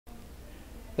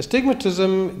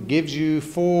Astigmatism gives you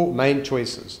four main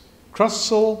choices: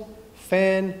 X-Cyl,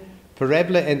 fan,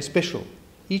 parabola and special,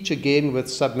 each again with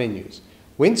submenus.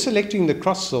 When selecting the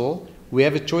X-Cyl, we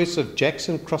have a choice of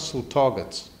Jackson X-Cyl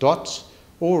targets, dots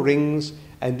or rings,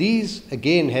 and these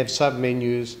again have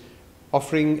submenus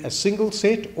offering a single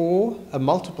set or a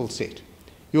multiple set.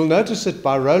 You'll notice that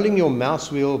by rolling your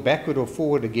mouse wheel backward or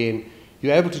forward again,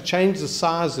 you're able to change the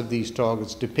size of these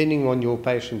targets depending on your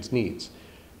patient's needs.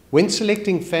 When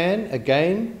selecting fan,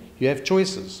 again, you have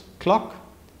choices: clock,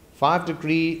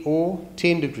 5-degree or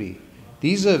 10-degree.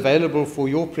 These are available for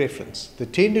your preference. The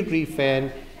 10-degree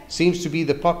fan seems to be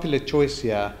the popular choice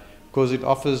here because it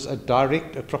offers a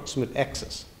direct approximate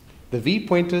axis. The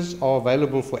V-pointers are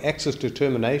available for axis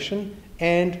determination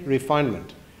and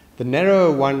refinement, the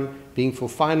narrower one being for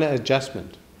finer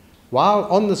adjustment. While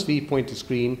on this V-pointer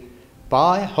screen,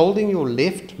 by holding your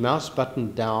left mouse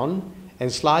button down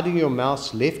and sliding your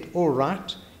mouse left or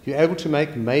right, you're able to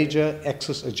make major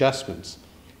axis adjustments.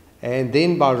 And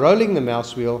then by rolling the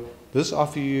mouse wheel, this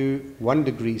offers you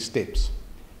 1-degree steps.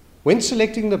 When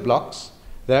selecting the blocks,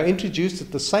 they are introduced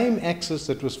at the same axis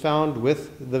that was found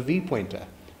with the V-pointer.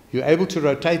 You're able to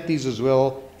rotate these as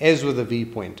well as with the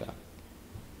V-pointer.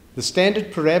 The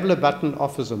standard parabola button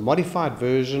offers a modified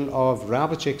version of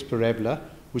Raubercheck's parabola,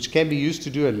 which can be used to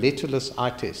do a letterless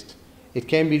eye test. It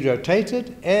can be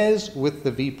rotated as with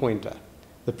the V-pointer.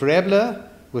 The parabola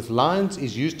with lines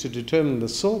is used to determine the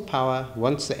cyl power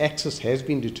once the axis has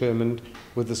been determined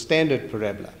with the standard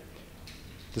parabola.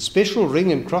 The special ring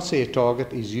and crosshair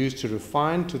target is used to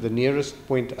refine to the nearest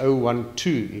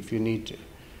 0.012 if you need to.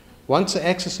 Once the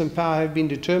axis and power have been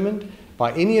determined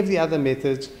by any of the other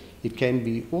methods, it can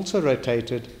be also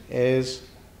rotated as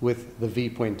with the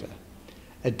V-pointer.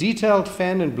 A detailed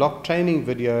fan and block training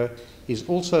video is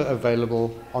also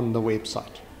available on the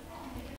website.